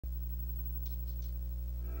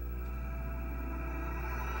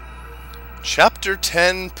Chapter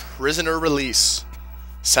 10, Prisoner Release.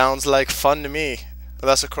 Sounds like fun to me.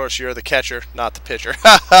 Unless, of course, you're the catcher, not the pitcher.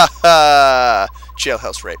 Ha ha ha!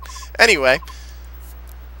 Jailhouse rape. Anyway.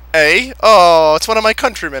 Hey. Oh, it's one of my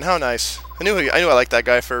countrymen. How nice. I knew I liked that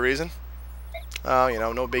guy for a reason. Oh, you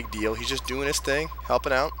know, no big deal. He's just doing his thing,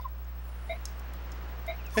 helping out.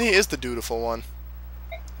 And he is the dutiful one.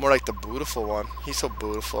 More like the beautiful one. He's so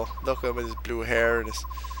beautiful. Look at him with his blue hair and his...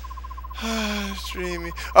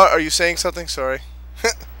 dreamy. Oh, are you saying something? Sorry.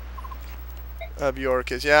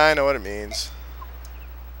 Bjork is... Yeah, I know what it means.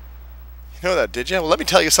 You know that, did you? Well, let me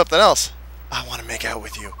tell you something else. I want to make out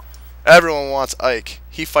with you. Everyone wants Ike.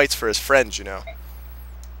 He fights for his friends, you know.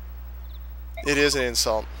 It is an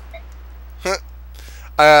insult.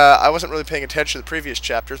 I wasn't really paying attention to the previous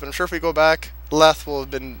chapters, but I'm sure if we go back, Leth will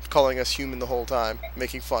have been calling us human the whole time,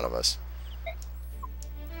 making fun of us.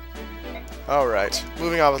 Alright,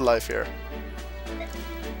 moving on with life here.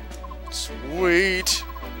 Sweet!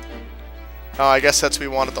 Oh, I guess that's what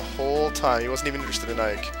we wanted the whole time. He wasn't even interested in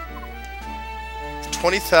Ike.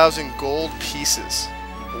 20,000 gold pieces.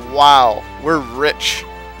 Wow, we're rich.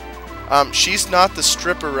 She's not the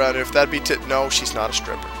stripper runner. If that'd be no, she's not a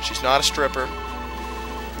stripper. She's not a stripper.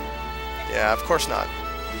 Yeah, of course not.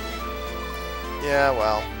 Yeah,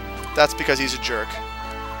 well, that's because he's a jerk.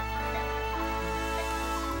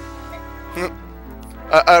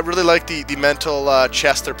 I really like the mental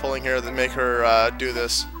chest they're pulling here that make her do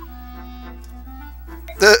this.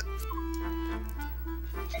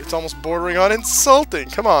 It's almost bordering on insulting.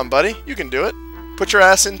 Come on, buddy. You can do it. Put your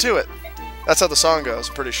ass into it. That's how the song goes,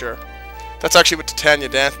 I'm pretty sure. That's actually what Titania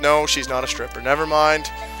danced. No, she's not a stripper. Never mind.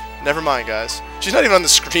 Never mind, guys. She's not even on the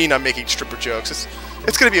screen. I'm making stripper jokes.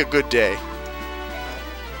 It's going to be a good day.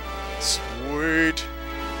 Sweet.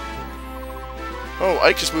 Oh,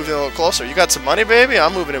 Ike just moved in a little closer. You got some money, baby?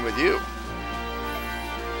 I'm moving in with you.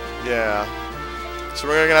 Yeah. So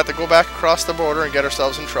we're going to have to go back across the border and get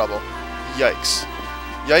ourselves in trouble. Yikes.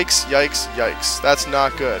 Yikes, yikes, yikes. That's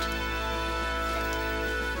not good.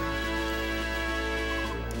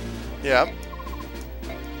 Yeah.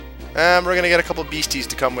 And we're going to get a couple beasties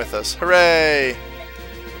to come with us. Hooray!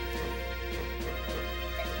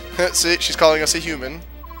 See, she's calling us a human.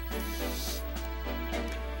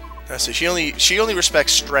 See, she only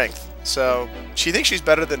respects strength. So, she thinks she's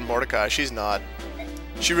better than Mordecai. She's not.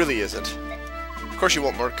 She really isn't. Of course you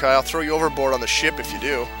won't, Mordecai. I'll throw you overboard on the ship if you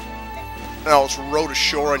do. And I'll just row to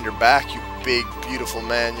shore on your back, you big, beautiful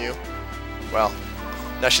man, you. Well,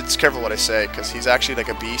 I should be careful what I say, because he's actually like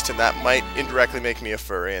a beast, and that might indirectly make me a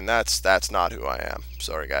furry, and that's not who I am.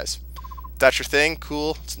 Sorry, guys. If that's your thing,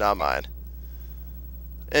 cool. It's not mine.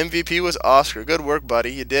 MVP was Oscar. Good work,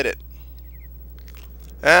 buddy. You did it.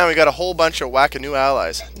 And we got a whole bunch of whack-a-new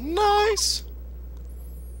allies. Nice!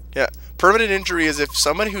 Yeah. Permanent injury is if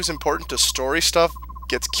somebody who's important to story stuff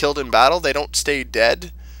gets killed in battle, they don't stay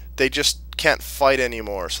dead. They just can't fight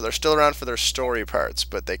anymore. So they're still around for their story parts,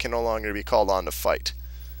 but they can no longer be called on to fight.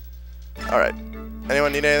 Alright.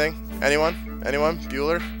 Anyone need anything? Anyone? Anyone?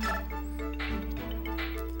 Bueller?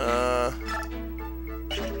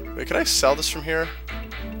 Wait, can I sell this from here?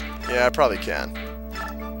 Yeah, I probably can.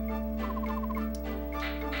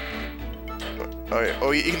 Oh, yeah.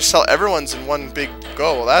 Oh, you can sell everyone's in one big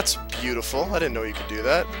go. Well, that's beautiful. I didn't know you could do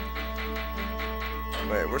that.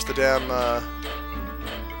 Wait, where's the damn,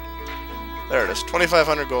 There it is.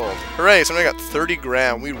 2,500 gold. Hooray, somebody got 30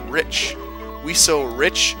 grand. We rich. We so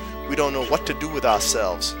rich, we don't know what to do with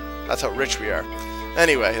ourselves. That's how rich we are.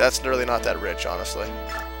 Anyway, that's really not that rich, honestly.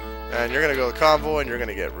 And you're going to go to convoy, and you're going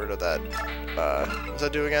to get rid of that. What does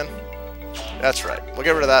that do again? That's right. We'll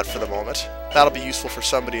get rid of that for the moment. That'll be useful for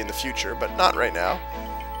somebody in the future, but not right now.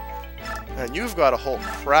 And you've got a whole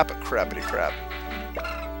crappity crap.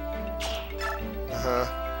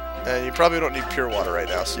 And you probably don't need pure water right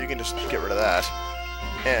now, so you can just get rid of that.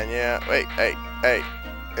 And yeah, wait, hey.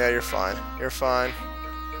 Yeah, you're fine. You're fine.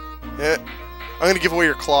 Yeah. I'm gonna give away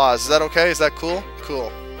your claws. Is that okay? Is that cool?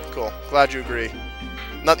 Cool. Cool. Glad you agree.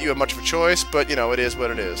 Not that you have much of a choice, but, you know, it is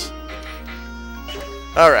what it is.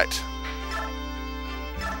 Alright.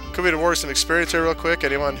 Could we award some experience here real quick?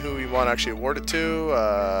 Anyone who we want to actually award it to?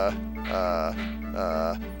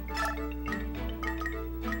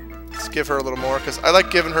 Let's give her a little more, because I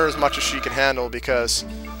like giving her as much as she can handle, because,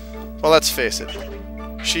 well, let's face it.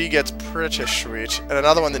 She gets pretty sweet. And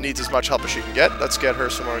another one that needs as much help as she can get. Let's get her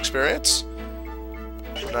some more experience.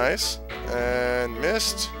 Nice. And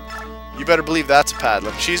missed. You better believe that's a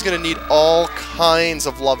paddling. She's going to need all kinds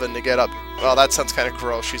of loving to get up. Well, that sounds kind of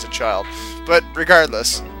gross. She's a child. But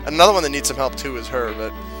regardless, another one that needs some help too is her,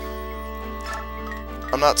 but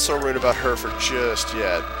I'm not so worried about her for just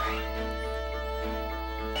yet.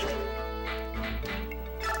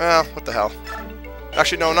 Well, what the hell.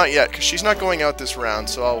 Actually, no, not yet, because she's not going out this round,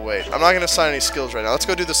 so I'll wait. I'm not going to assign any skills right now. Let's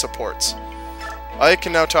go do the supports. I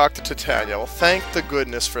can now talk to Titania. Well, thank the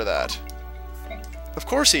goodness for that. Of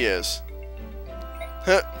course he is.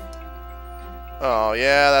 Huh. Oh,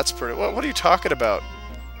 yeah, that's pretty... What are you talking about?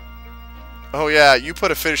 Oh, yeah, you put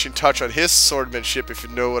a finishing touch on his swordmanship, if you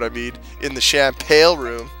know what I mean, in the champagne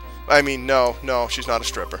room. I mean, no, she's not a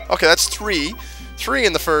stripper. Okay, that's 3. 3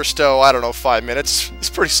 in the first, I don't know, 5 minutes. It's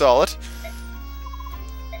pretty solid.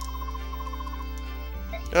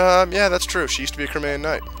 Yeah, that's true. She used to be a Crimean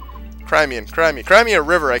knight. Crimea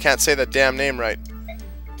River, I can't say that damn name right.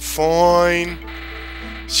 Fine.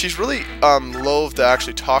 She's really, loath to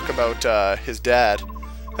actually talk about, his dad.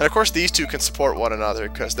 And of course these two can support one another,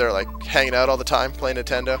 because they're, like, hanging out all the time, playing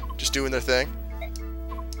Nintendo, just doing their thing.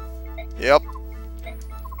 Yep.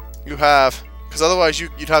 You have. Because otherwise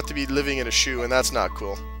you'd have to be living in a shoe, and that's not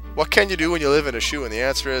cool. What can you do when you live in a shoe? And the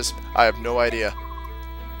answer is, I have no idea.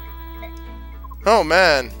 Oh,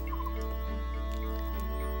 man.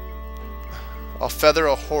 I'll feather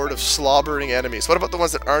a horde of slobbering enemies. What about the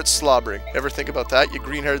ones that aren't slobbering? Ever think about that, you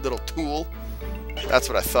green-haired little tool? That's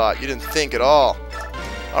what I thought. You didn't think at all.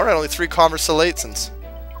 Alright, only 3 conversations.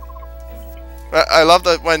 I love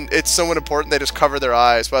that when it's someone important, they just cover their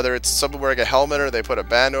eyes. Whether it's someone wearing a helmet or they put a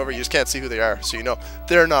band over, you just can't see who they are. So you know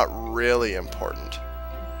they're not really important.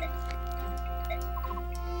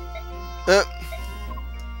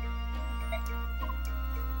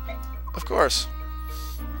 Of course.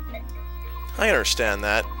 I can understand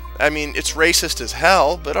that. I mean, it's racist as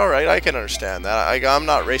hell, but alright, I can understand that. I'm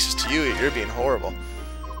not racist to you, you're being horrible.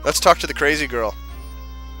 Let's talk to the crazy girl.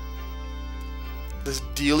 This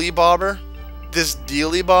dealy bobber? This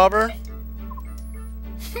dealy bobber?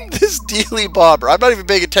 This dealy bobber. I'm not even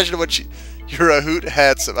paying attention to what she... You're a hoot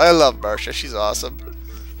handsome. I love Marcia, she's awesome.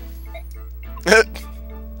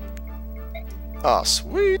 Aw,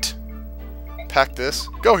 sweet. Pack this.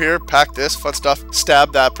 Go here, pack this, fun stuff.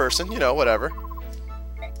 Stab that person, you know, whatever.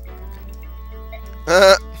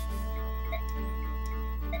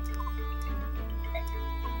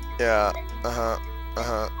 Yeah,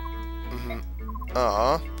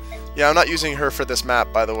 yeah, I'm not using her for this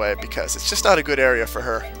map, by the way, because it's just not a good area for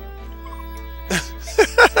her.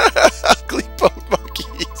 Ugly bone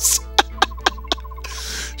monkeys.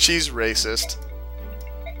 She's racist.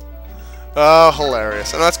 Oh,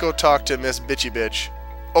 hilarious. And let's go talk to Miss Bitchy Bitch.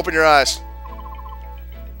 Open your eyes.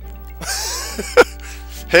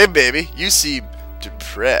 Hey, baby, you seem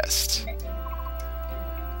depressed.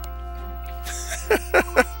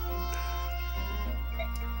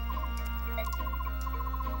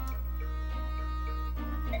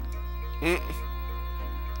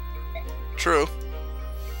 True.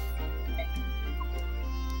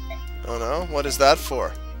 Oh no, what is that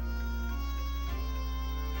for?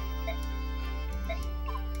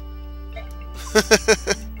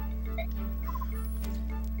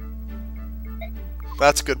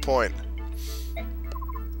 That's a good point.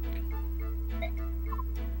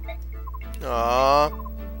 Aww.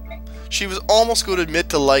 She was almost going to admit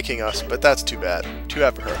to liking us, but that's too bad. Too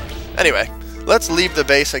bad for her. Anyway, let's leave the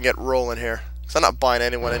base and get rolling here. Because I'm not buying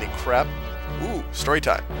anyone any crap. Ooh, story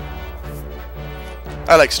time.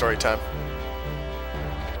 I like story time.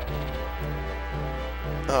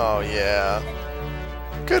 Oh, yeah.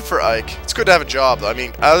 Good for Ike. It's good to have a job, though. I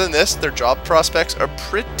mean, other than this, their job prospects are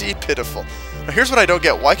pretty pitiful. Now, here's what I don't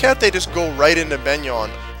get. Why can't they just go right into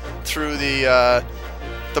Benyon through the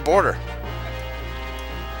border?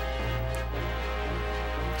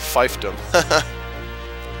 Fiefdom.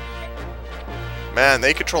 Man,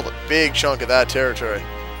 they controlled a big chunk of that territory.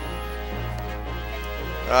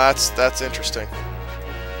 That's interesting.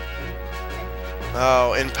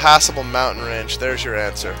 Oh, impassable mountain range. There's your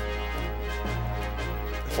answer.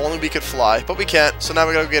 If only we could fly, but we can't. So now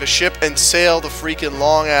we gotta get a ship and sail the freaking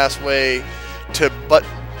long-ass way to but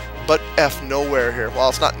F nowhere here. Well,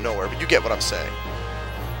 it's not nowhere, but you get what I'm saying.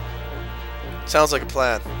 Sounds like a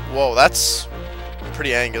plan. Whoa, that's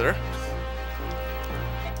pretty angular.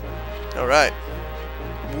 Alright.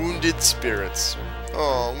 Wounded spirits.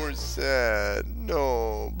 Oh, we're sad.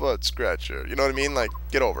 No, butt scratcher. You know what I mean? Like,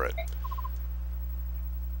 get over it.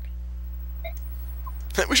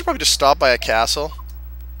 We should probably just stop by a castle.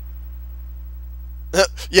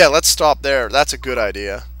 Yeah, let's stop there. That's a good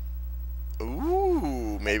idea.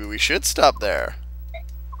 Ooh, maybe we should stop there.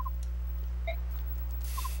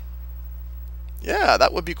 Yeah,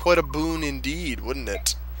 that would be quite a boon indeed, wouldn't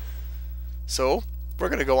it? So, we're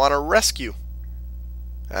going to go on a rescue.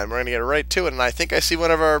 And we're going to get right to it. And I think I see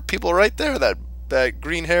one of our people right there, that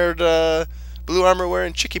green-haired, blue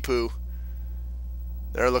armor-wearing chickie poo.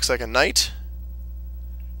 There looks like a knight.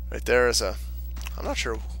 Right there is a... I'm not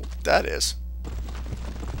sure what that is.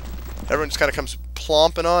 Everyone just kind of comes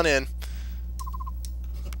plomping on in.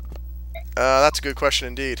 That's a good question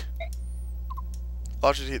indeed.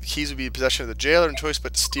 Logically, the keys would be in possession of the jailer and choice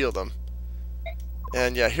but to steal them.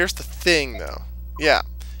 And yeah, here's the thing though. Yeah,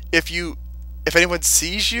 if anyone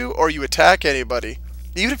sees you or you attack anybody,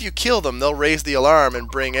 even if you kill them, they'll raise the alarm and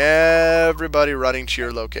bring everybody running to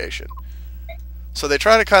your location. So they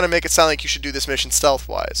try to kind of make it sound like you should do this mission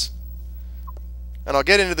stealth-wise. And I'll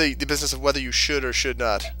get into the business of whether you should or should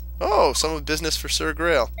not. Oh, some of business for Sir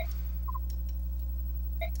Grail.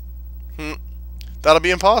 That'll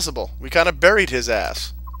be impossible. We kind of buried his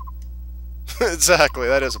ass. Exactly,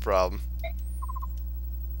 that is a problem.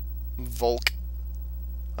 Volk.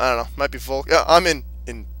 I don't know, might be Volk. Yeah, I'm in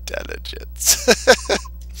intelligence.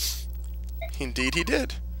 Indeed he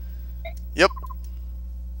did. Yep.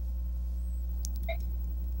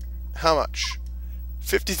 How much?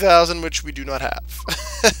 50,000, which we do not have.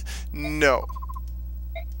 No.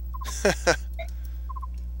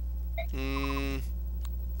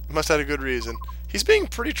 Must have had a good reason. He's being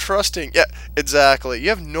pretty trusting. Yeah, exactly. You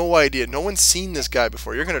have no idea. No one's seen this guy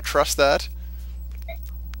before. You're going to trust that?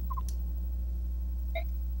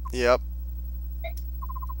 Yep.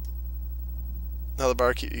 Another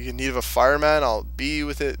barkeep. You need a fireman. I'll be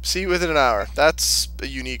with it. See you within an hour. That's a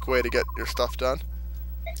unique way to get your stuff done.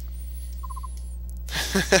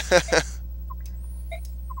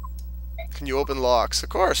 Can you open locks? Of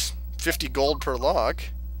course. 50 gold per lock.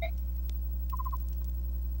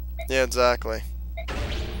 Yeah, exactly.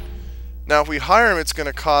 Now, if we hire him, it's going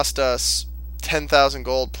to cost us 10,000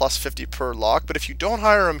 gold plus 50 per lock. But if you don't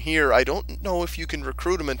hire him here, I don't know if you can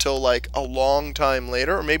recruit him until like a long time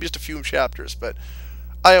later, or maybe just a few chapters. But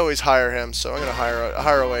I always hire him, so I'm going to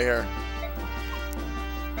hire away here.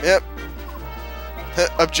 Yep.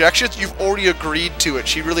 Objections? You've already agreed to it.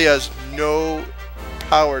 She really has no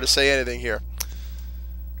power to say anything here.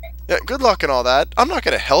 Yeah, good luck and all that. I'm not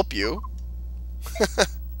going to help you.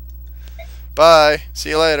 Bye. See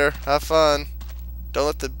you later. Have fun. Don't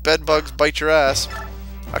let the bed bugs bite your ass.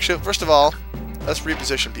 Actually, first of all, let's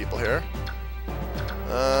reposition people here.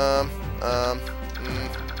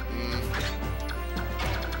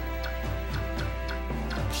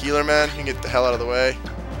 Healer man, you can get the hell out of the way.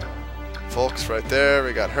 Folks right there.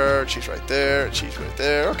 We got her. She's right there. She's right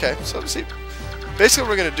there. Okay, so see. Basically, what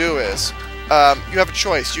we're gonna do is, you have a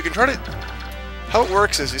choice. You can try to. How it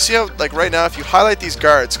works is, you see how, like right now, if you highlight these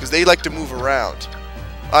guards, because they like to move around.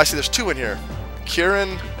 I see there's two in here.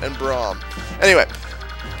 Kieran and Brahm. Anyway,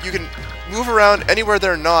 you can move around anywhere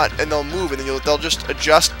they're not, and they'll move, and then they'll just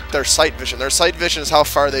adjust their sight vision. Their sight vision is how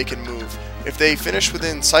far they can move. If they finish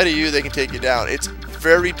within sight of you, they can take you down. It's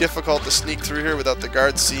very difficult to sneak through here without the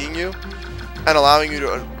guards seeing you and allowing you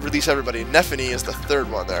to release everybody. Nephany is the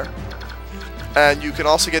third one there. And you can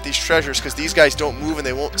also get these treasures because these guys don't move and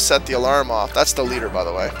they won't set the alarm off. That's the leader, by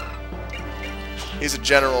the way. He's a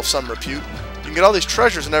general of some repute. You can get all these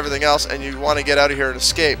treasures and everything else, and you want to get out of here and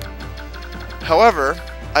escape. However,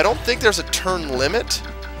 I don't think there's a turn limit.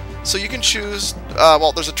 So you can choose,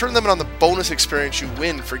 well, there's a turn limit on the bonus experience you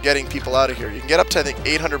win for getting people out of here. You can get up to, I think,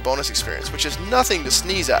 800 bonus experience, which is nothing to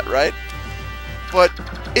sneeze at, right? But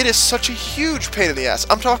it is such a huge pain in the ass.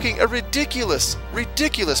 I'm talking a ridiculous,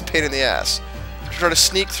 ridiculous pain in the ass. To try to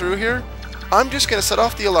sneak through here, I'm just going to set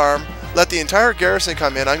off the alarm, let the entire garrison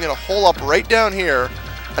come in, I'm going to hole up right down here,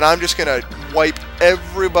 and I'm just going to wipe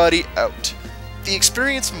everybody out. The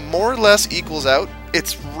experience more or less equals out.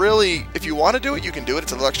 It's really, if you want to do it, you can do it.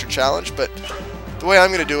 It's a little extra challenge, but the way I'm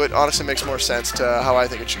going to do it honestly makes more sense to how I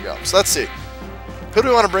think it should go. So let's see. Who do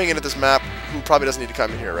we want to bring into this map who probably doesn't need to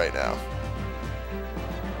come in here right now?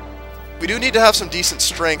 We do need to have some decent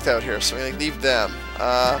strength out here, so we're going to leave them.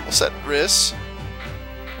 We'll set Riss.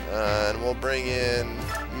 And we'll bring in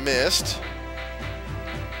Mist.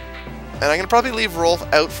 And I'm going to probably leave Rolf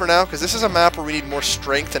out for now, because this is a map where we need more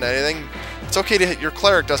strength than anything. It's okay to hit your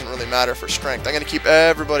cleric, doesn't really matter for strength. I'm going to keep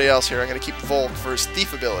everybody else here. I'm going to keep Volk for his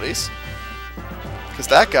thief abilities, because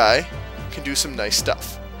that guy can do some nice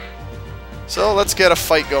stuff. So let's get a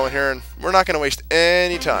fight going here, and we're not going to waste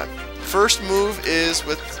any time. First move is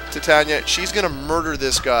with Titania. She's going to murder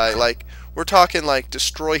this guy. Like, we're talking like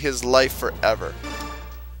destroy his life forever.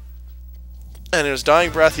 And in his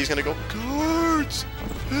dying breath, he's going to go, guards,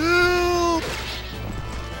 help!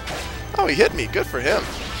 Oh, he hit me. Good for him.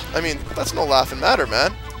 I mean, that's no laughing matter,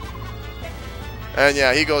 man. And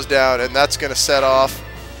yeah, he goes down, and that's going to set off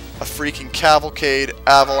a freaking cavalcade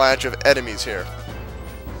avalanche of enemies here.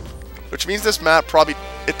 Which means this map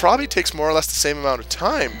probably takes more or less the same amount of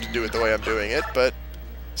time to do it the way I'm doing it, but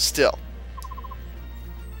still.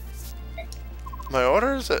 My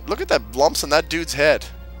orders? Look at that lumps on that dude's head.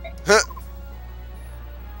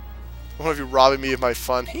 One of you robbing me of my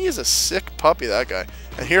fun. He is a sick puppy, that guy.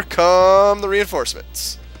 And here come the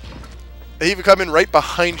reinforcements. They even come in right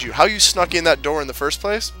behind you. How you snuck in that door in the first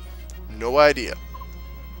place? No idea.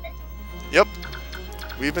 Yep.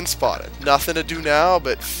 We've been spotted. Nothing to do now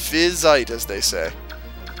but fizzite, as they say.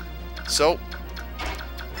 So,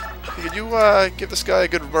 could you give this guy a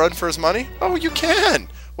good run for his money? Oh, you can!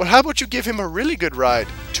 Well, how about you give him a really good ride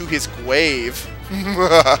to his grave?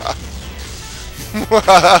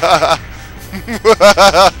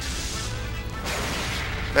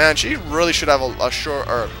 Man, she really should have a short,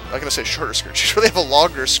 or I'm gonna say shorter skirt. She should really have a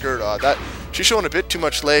longer skirt on. That she's showing a bit too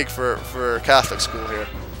much leg for Catholic school here.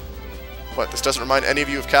 What? This doesn't remind any of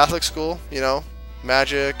you of Catholic school? You know,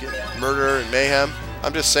 magic and murder and mayhem.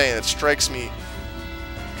 I'm just saying, it strikes me.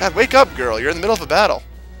 God, wake up, girl! You're in the middle of a battle.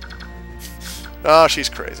 Oh, she's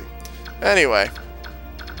crazy. Anyway,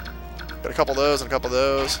 got a couple of those and a couple of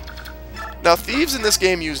those. Now, thieves in this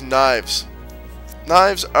game use knives.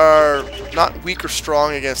 Knives are not weak or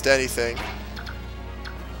strong against anything,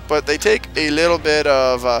 but they take a little bit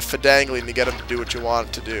of fidangling to get them to do what you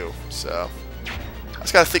want them to do. So, I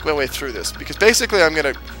just gotta think my way through this, because basically I'm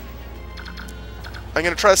gonna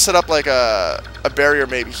try to set up like a barrier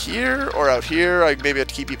maybe here or out here. I maybe have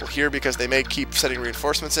to keep people here because they may keep setting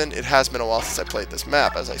reinforcements in. It has been a while since I played this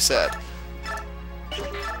map, as I said.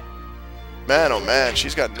 Man, oh man,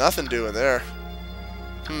 she's got nothing doing there.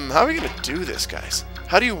 How are we gonna do this, guys?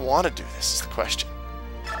 How do you want to do this is the question.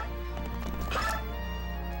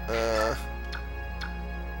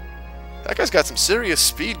 That guy's got some serious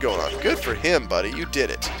speed going on. Good for him, buddy. You did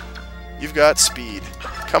it. You've got speed.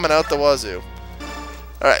 Coming out the wazoo.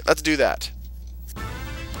 Alright, let's do that.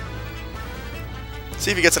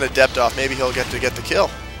 See if he gets an adept off. Maybe he'll get the kill.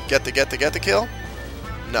 Get the kill?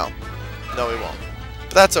 No. No, he won't.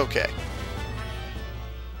 But that's okay.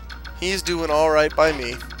 He's doing alright by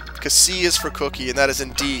me. Because C is for cookie, and that is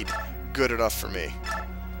indeed good enough for me.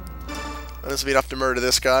 And this will be enough to murder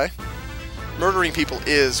this guy. Murdering people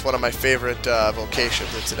is one of my favorite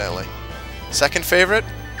vocations, incidentally. Second favorite?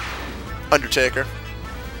 Undertaker.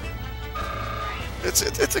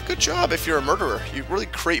 It's a good job if you're a murderer. You really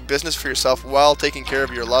create business for yourself while taking care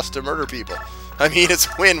of your lust to murder people. I mean, it's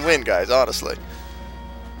win-win, guys, honestly.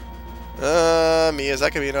 Mia, is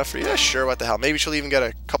that gonna be enough for you? Yeah, sure, what the hell. Maybe she'll even get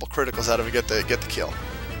a couple criticals out of it, get the kill.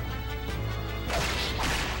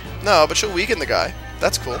 No, but she'll weaken the guy.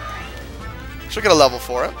 That's cool. She'll get a level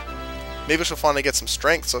for it. Maybe she'll finally get some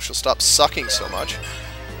strength, so she'll stop sucking so much.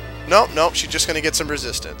 Nope, she's just gonna get some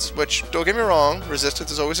resistance. Which, don't get me wrong,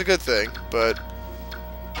 resistance is always a good thing, but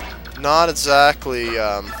not exactly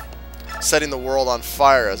setting the world on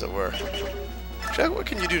fire, as it were. Actually, what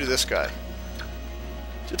can you do to this guy?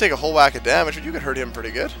 You take a whole whack of damage, but you can hurt him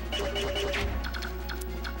pretty good.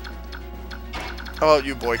 How about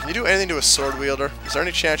you, boy? Can you do anything to a sword wielder? Is there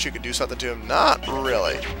any chance you could do something to him? Not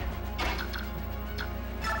really.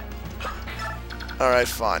 Alright,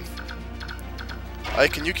 fine.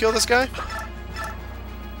 Ike, can you kill this guy?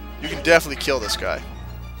 You can definitely kill this guy.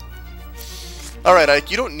 Alright, Ike,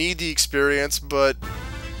 you don't need the experience, but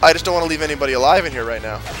I just don't want to leave anybody alive in here right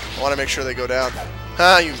now. I want to make sure they go down.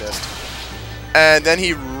 Ha, you missed. And then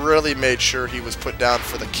he really made sure he was put down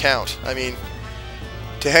for the count. I mean,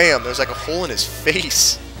 damn, there's like a hole in his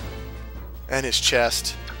face. And his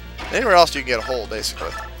chest. Anywhere else you can get a hole,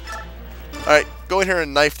 basically. Alright, go in here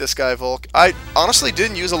and knife this guy, Volk. I honestly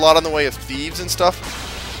didn't use a lot in the way of thieves and stuff.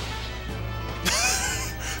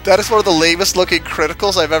 That is one of the lamest looking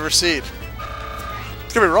criticals I've ever seen.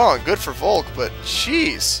 Don't get me wrong, good for Volk, but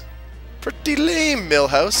jeez. Pretty lame,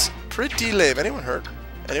 Millhouse. Pretty lame. Anyone hurt?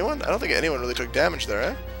 Anyone? I don't think anyone really took damage there,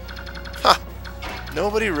 eh? Huh.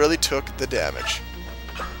 Nobody really took the damage.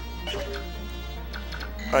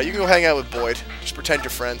 Alright, you can go hang out with Boyd. Just pretend you're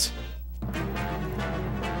friends.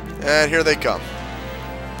 And here they come.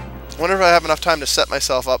 Wonder if I have enough time to set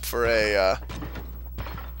myself up for a,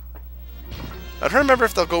 I'm trying to remember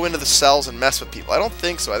if they'll go into the cells and mess with people. I don't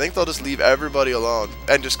think so. I think they'll just leave everybody alone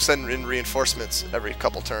and just send in reinforcements every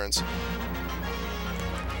couple turns.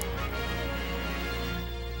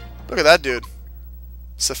 Look at that dude.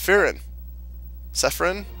 Sephirin.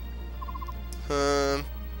 Sephirin?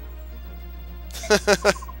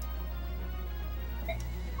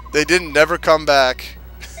 They didn't never come back.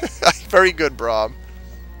 Very good, Braum.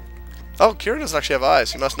 Oh, Kieran doesn't actually have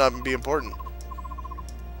eyes. He must not be important.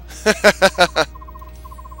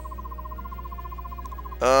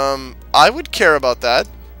 I would care about that.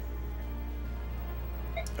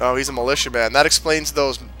 Oh, he's a militiaman. That explains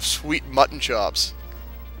those sweet mutton chops.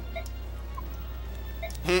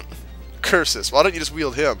 curses. Why don't you just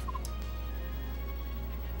wield him?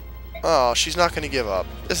 Oh, she's not going to give up.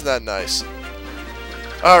 Isn't that nice?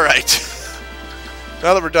 Alright.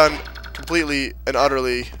 Now that we're done completely and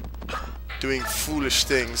utterly doing foolish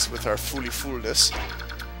things with our foolness,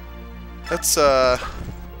 let's,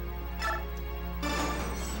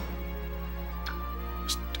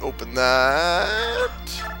 just open that.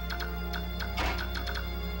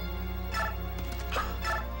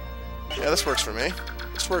 Yeah, this works for me.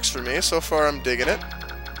 This works for me. So far, I'm digging it.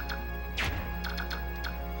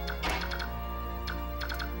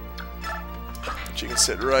 She can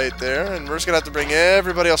sit right there, and we're just going to have to bring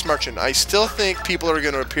everybody else marching. I still think people are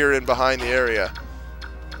going to appear in behind the area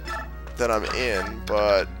that I'm in,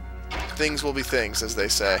 but things will be things, as they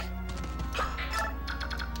say.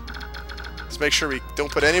 Let's make sure we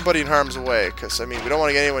don't put anybody in harm's way, because, I mean, we don't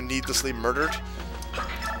want to get anyone needlessly murdered.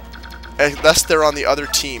 Unless they're on the other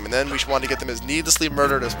team, and then we want to get them as needlessly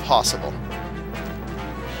murdered as possible.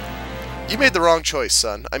 You made the wrong choice,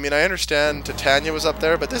 son. I mean, I understand Titania was up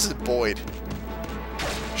there, but this is Boyd.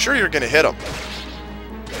 Sure, you're gonna hit him,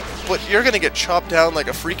 but you're gonna get chopped down like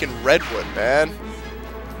a freaking redwood, man.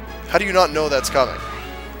 How do you not know that's coming?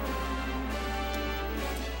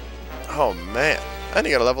 Oh, man. And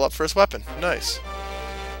you got to level up first weapon. Nice.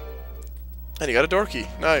 And you got a dorky.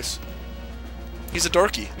 Nice. He's a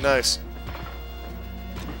dorky. Nice.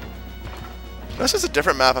 This is a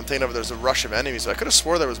different map I'm thinking of. There's a rush of enemies. I could have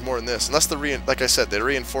swore there was more in this. Unless like I said, they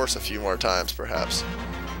reinforce a few more times, perhaps.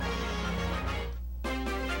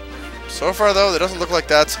 So far, though, it doesn't look like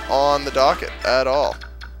that's on the docket at all.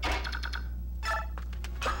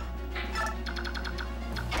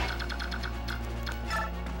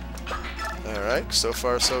 Alright, so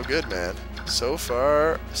far so good, man. So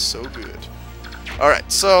far, so good.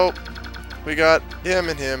 Alright, so we got him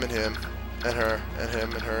and him and him and her and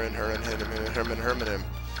him and her and her and him and him and her and him.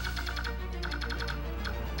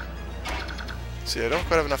 See, I don't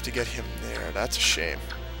quite have enough to get him there. That's a shame.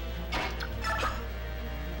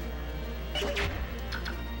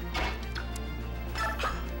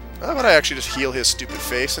 How about I actually just heal his stupid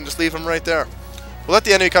face and just leave him right there? We'll let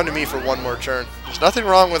the enemy come to me for one more turn. There's nothing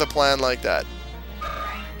wrong with a plan like that.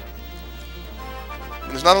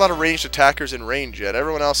 And there's not a lot of ranged attackers in range yet.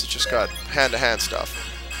 Everyone else has just got hand-to-hand stuff.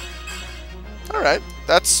 Alright,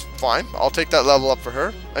 that's fine. I'll take that level up for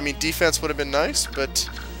her. I mean, defense would have been nice, but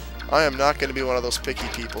I am not going to be one of those picky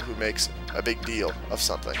people who makes a big deal of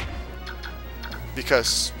something.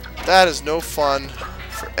 Because that is no fun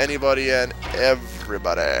for anybody and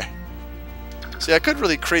everybody. See, I could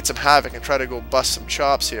really create some havoc and try to go bust some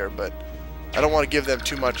chops here, but I don't want to give them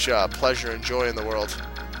too much pleasure and joy in the world.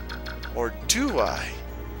 Or do I?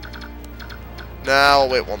 Nah, I'll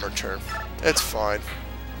wait one more turn. It's fine.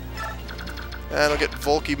 And I'll get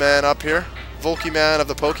Volky Man up here. Volky Man of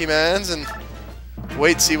the Pokemans, and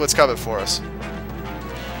wait and see what's coming for us.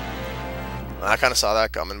 I kind of saw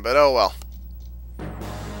that coming, but oh well.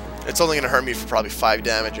 It's only going to hurt me for probably 5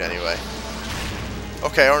 damage anyway.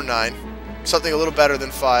 Okay, or 9. Something a little better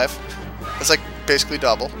than 5. That's like basically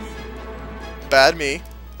double. Bad me.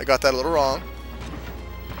 I got that a little wrong.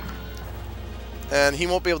 And he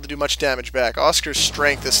won't be able to do much damage back. Oscar's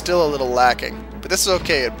strength is still a little lacking. But this is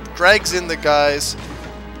okay. It drags in the guys.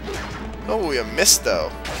 Oh, we missed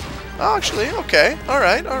though. Oh, actually, okay.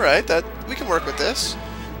 Alright, alright. We can work with this.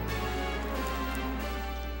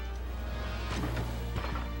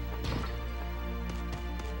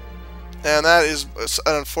 And that is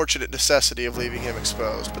an unfortunate necessity of leaving him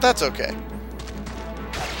exposed. But that's okay.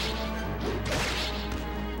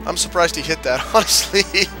 I'm surprised he hit that,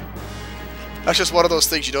 honestly. That's just one of those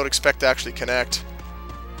things you don't expect to actually connect.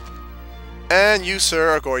 And you, sir,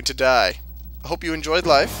 are going to die. I hope you enjoyed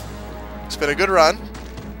life. It's been a good run.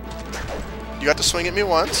 You got to swing at me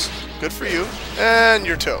once. Good for you. And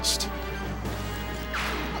you're toast.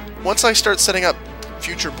 Once I start setting up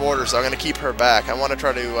future borders, I'm going to keep her back. I want to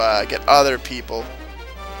try to get other people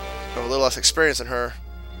who have a little less experience than her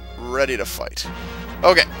ready to fight.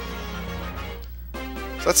 Okay.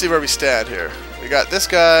 So let's see where we stand here. We got this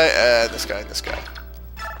guy, and this guy, and this guy.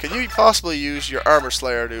 Can you possibly use your Armor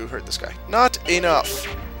Slayer to hurt this guy? Not enough.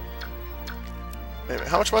 Wait a minute,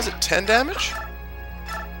 how much was it? 10 damage?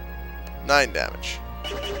 9 damage.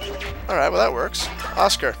 Alright, well that works.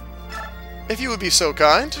 Oscar, if you would be so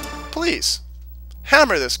kind, please,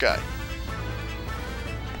 hammer this guy.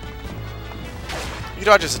 You can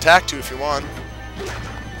dodge his attack too if you want.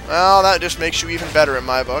 Well, that just makes you even better in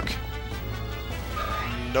my book.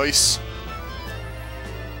 Nice.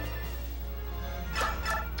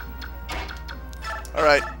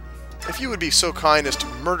 Alright, if you would be so kind as to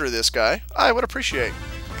murder this guy, I would appreciate.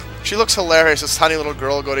 She looks hilarious, this tiny little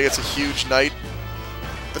girl going against a huge knight.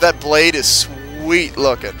 But that blade is sweet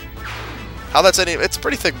looking. How that's any... It's a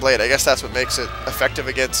pretty thick blade. I guess that's what makes it effective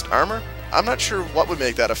against armor. I'm not sure what would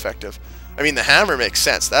make that effective. I mean, the hammer makes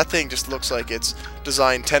sense. That thing just looks like it's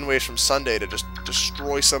designed 10 ways from Sunday to just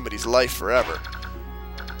destroy somebody's life forever.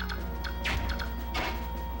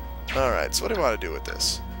 Alright, so what do I want to do with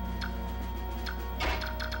this?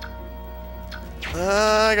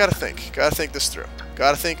 I gotta think. Gotta think this through.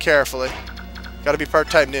 Gotta think carefully. Gotta be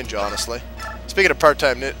part-time ninja, honestly. Speaking of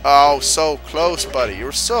part-time ninja... Oh, so close, buddy. You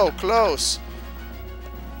were so close.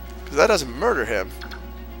 Because that doesn't murder him.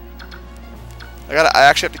 I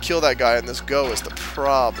actually have to kill that guy, and this go is the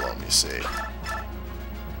problem, you see.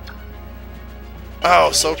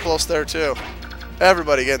 Oh, so close there, too.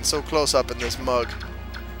 Everybody getting so close up in this mug.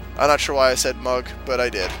 I'm not sure why I said mug, but I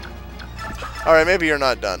did. Alright, maybe you're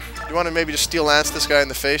not done. Do you want to maybe just steel lance this guy in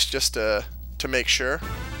the face just to make sure?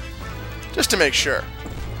 Just to make sure.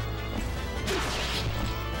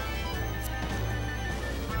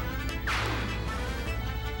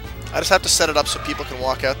 I just have to set it up so people can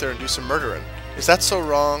walk out there and do some murdering. Is that so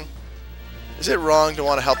wrong? Is it wrong to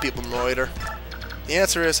want to help people murder? The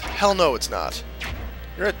answer is, hell no it's not.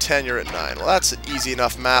 You're at 10, you're at 9. Well, that's an easy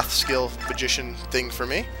enough math skill magician thing for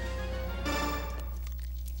me.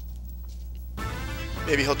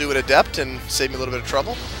 Maybe he'll do an adept and save me a little bit of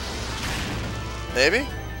trouble. Maybe?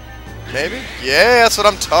 Maybe? Yeah, that's what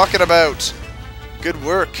I'm talking about. Good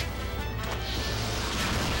work.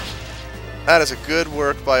 That is a good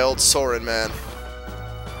work by old Soren, man.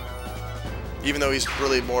 Even though he's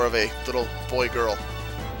really more of a little boy-girl.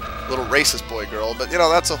 Little racist boy-girl. But, you know,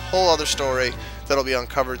 that's a whole other story that'll be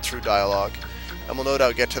uncovered through dialogue. And we'll no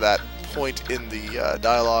doubt get to that point in the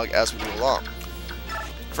dialogue as we move along.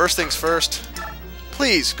 First things first,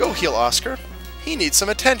 please go heal Oscar. He needs some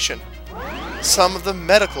attention. Some of the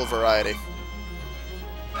medical variety.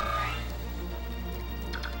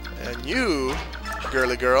 And you,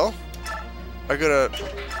 girly girl, are gonna...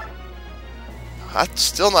 That's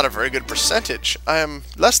still not a very good percentage. I am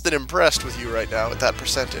less than impressed with you right now with that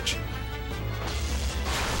percentage.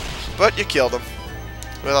 But you killed him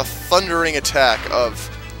with a thundering attack of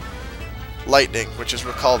lightning, which is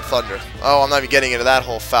called thunder. Oh, I'm not even getting into that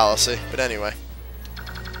whole fallacy, but anyway.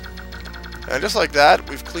 And just like that,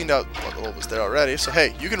 we've cleaned out what was there already. So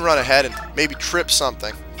hey, you can run ahead and maybe trip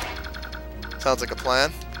something. Sounds like a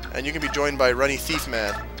plan. And you can be joined by Runny Thief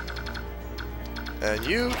Man. And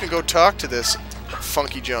you can go talk to this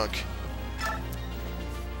funky junk.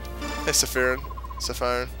 Hey, Saphirin.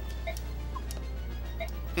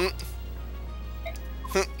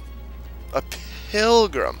 A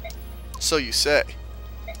pilgrim. So you say.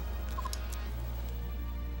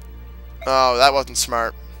 Oh, that wasn't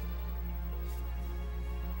smart.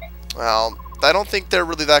 Well, I don't think they're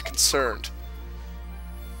really that concerned.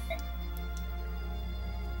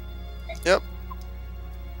 Yep.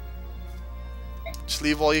 Just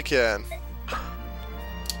leave while you can.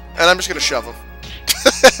 And I'm just gonna shove him.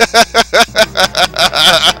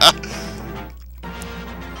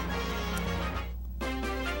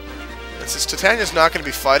 And since Titania's not gonna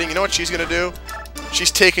be fighting, you know what she's gonna do?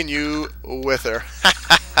 She's taking you with her.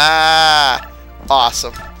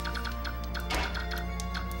 Awesome.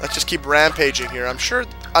 Let's just keep rampaging here. I'm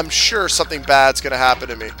sure something bad's gonna happen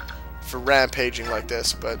to me for rampaging like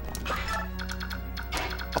this, but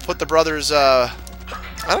I'll put the brothers, I'm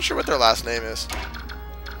not sure what their last name is.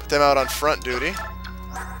 Put them out on front duty.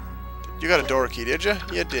 You got a door key, did you?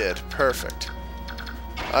 You did. Perfect.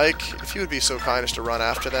 Ike, if you would be so kind as to run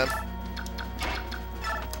after them.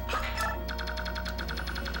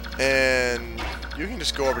 And you can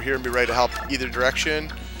just go over here and be ready to help either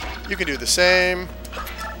direction. You can do the same.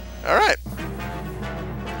 Alright.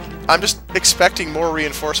 I'm just expecting more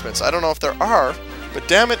reinforcements. I don't know if there are, but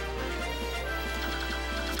damn it.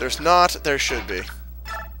 If there's not, there should be.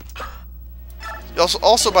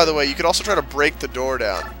 Also, by the way, you could also try to break the door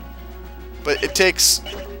down. But it takes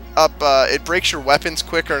up, it breaks your weapons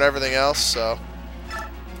quicker and everything else, so...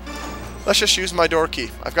 Let's just use my door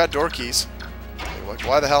key. I've got door keys. Like,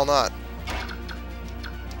 why the hell not?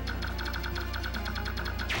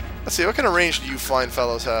 Let's see, what kind of range do you fine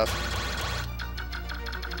fellows have?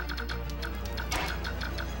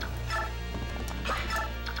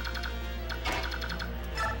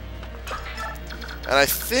 And I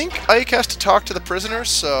think Ike has to talk to the prisoners,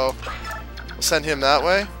 so we'll send him that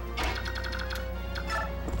way.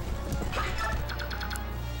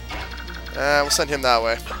 We'll send him that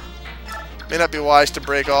way. May not be wise to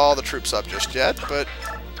break all the troops up just yet, but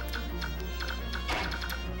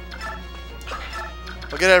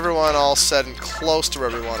we'll get everyone all set and close to where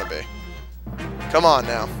we want to be. Come on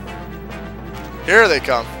now. Here they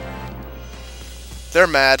come. They're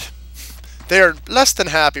mad. They are less than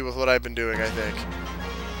happy with what I've been doing, I think.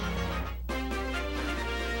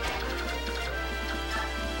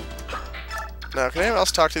 Now, can anyone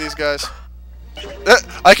else talk to these guys?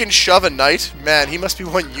 I can shove a knight? Man, he must be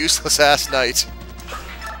one useless-ass knight.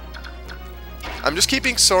 I'm just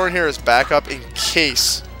keeping Soren here as backup in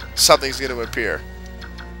case something's going to appear.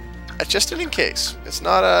 Just in case. It's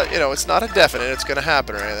not a, you know, it's not a definite it's going to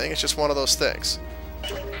happen or anything. It's just one of those things.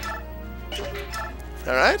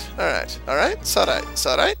 Alright, alright, alright. It's alright, it's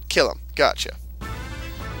alright. Kill him. Gotcha.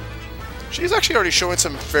 She's actually already showing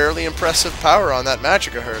some fairly impressive power on that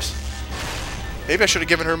magic of hers. Maybe I should have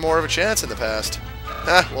given her more of a chance in the past.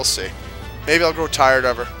 We'll see. Maybe I'll grow tired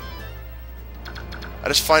of her. I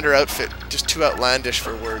just find her outfit just too outlandish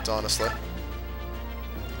for words, honestly.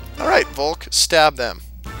 Alright, Volk, stab them.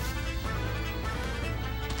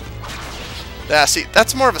 Yeah, see,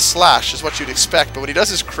 that's more of a slash, is what you'd expect, but when he does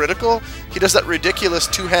his critical, he does that ridiculous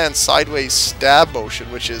two-hand sideways stab motion,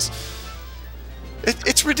 which is...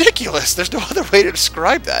 It's ridiculous! There's no other way to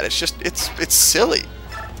describe that. It's just, it's silly.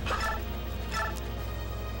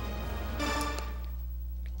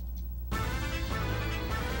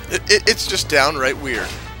 It's just downright weird.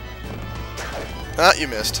 Ah, you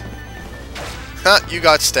missed. Ah, you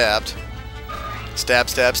got stabbed. Stab,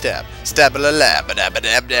 stab, stab.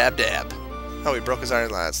 Stab-a-la-lab-a-dab-a-dab-dab-dab. Oh, he broke his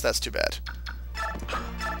iron lance. That's too bad.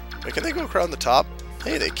 Wait, can they go around the top?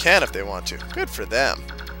 Hey, they can if they want to. Good for them.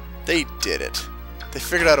 They did it. They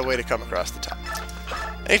figured out a way to come across the top.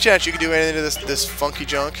 Any chance you can do anything to this funky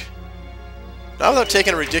junk? Not without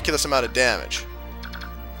taking a ridiculous amount of damage.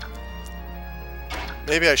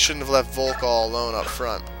 Maybe I shouldn't have left Volk all alone up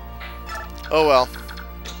front. Oh well.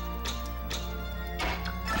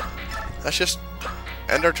 Let's just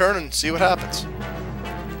end our turn and see what happens.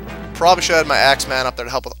 Probably should have had my Axeman up there to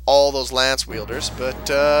help with all those lance wielders, but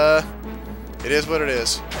it is what it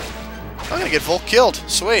is. I'm gonna get Volk killed.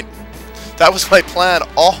 Sweet. That was my plan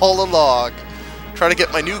all along. Try to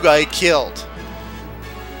get my new guy killed.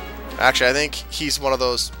 Actually, I think he's one of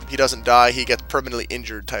those, he doesn't die, he gets permanently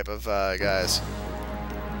injured type of guys.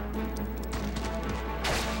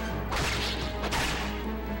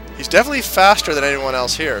 He's definitely faster than anyone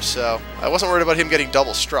else here, so I wasn't worried about him getting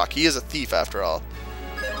double struck. He is a thief, after all.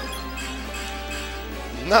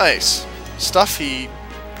 Nice. Stuff he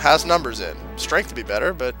has numbers in. Strength to be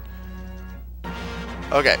better, but...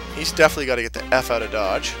 Okay, he's definitely got to get the F out of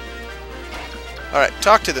Dodge. Alright,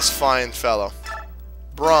 talk to this fine fellow.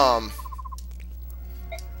 Braum.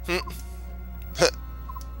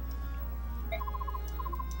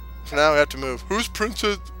 Now we have to move. Who's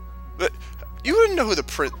Princess... You wouldn't know who the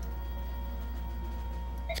prince...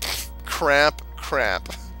 Cramp.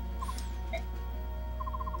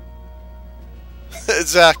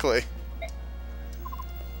 Exactly.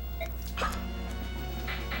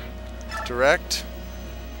 Direct.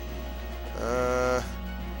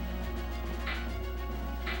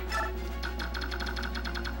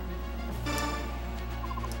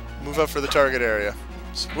 Move up for the target area.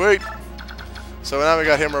 Sweet. So now we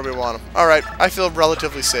got him where we want him. Alright, I feel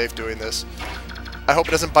relatively safe doing this. I hope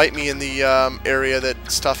it doesn't bite me in the area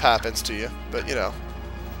that stuff happens to you, but you know.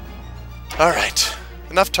 Alright,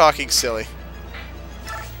 enough talking silly.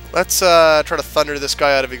 Let's try to thunder this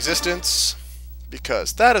guy out of existence,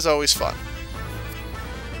 because that is always fun.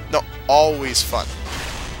 No, always fun.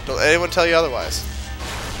 Don't let anyone tell you otherwise.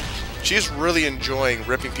 She's really enjoying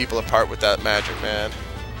ripping people apart with that magic, man.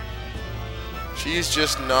 She's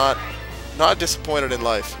just not disappointed in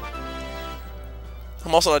life.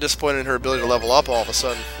 I'm also not disappointed in her ability to level up all of a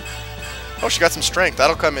sudden. Oh, she got some strength.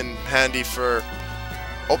 That'll come in handy for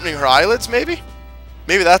opening her eyelids, maybe?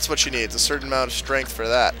 Maybe that's what she needs, a certain amount of strength for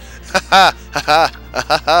that. Ha ha ha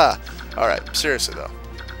ha ha. Alright, seriously though.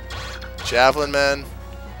 Javelin man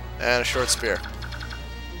and a short spear.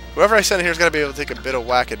 Whoever I send in here is going to be able to take a bit of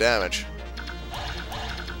whack of damage.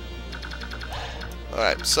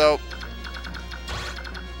 Alright, so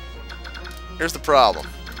here's the problem.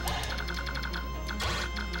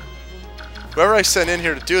 Whoever I send in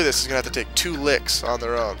here to do this is going to have to take 2 licks on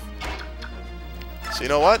their own. So you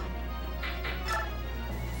know what?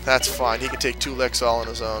 That's fine. He can take 2 licks all on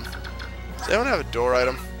his own. Does anyone have a door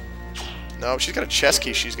item? No, she's got a chest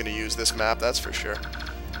key she's going to use this map, that's for sure.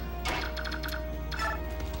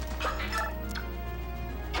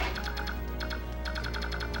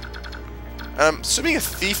 I'm assuming a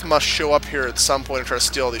thief must show up here at some point and try to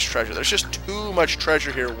steal all these treasure. There's just too much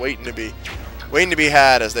treasure here waiting to be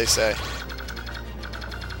had, as they say.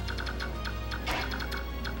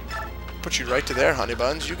 Put you right to there, honey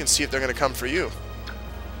buns. You can see if they're going to come for you.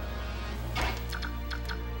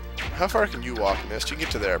 How far can you walk, Mist? You can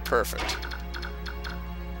get to there. Perfect.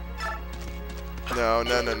 No,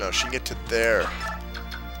 no, no, no. She can get to there.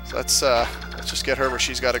 So let's just get her where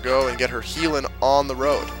she's got to go and get her healing on the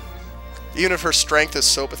road. Even if her strength is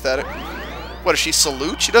so pathetic. What, does she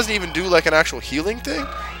salute? She doesn't even do like an actual healing thing?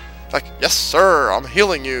 Like, yes sir, I'm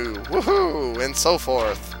healing you. Woohoo! And so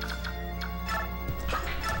forth.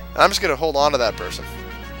 I'm just going to hold on to that person.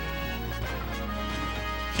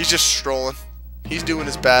 He's just strolling. He's doing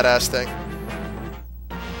his badass thing.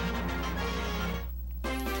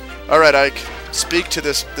 Alright, Ike. Speak to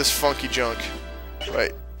this funky junk.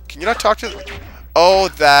 Right. Can you not talk to... Oh,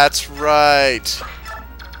 that's right.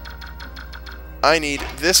 I need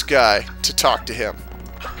this guy to talk to him.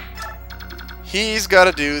 He's got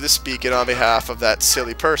to do the speaking on behalf of that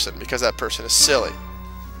silly person, because that person is silly.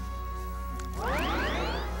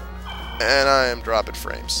 And I am dropping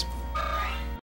frames.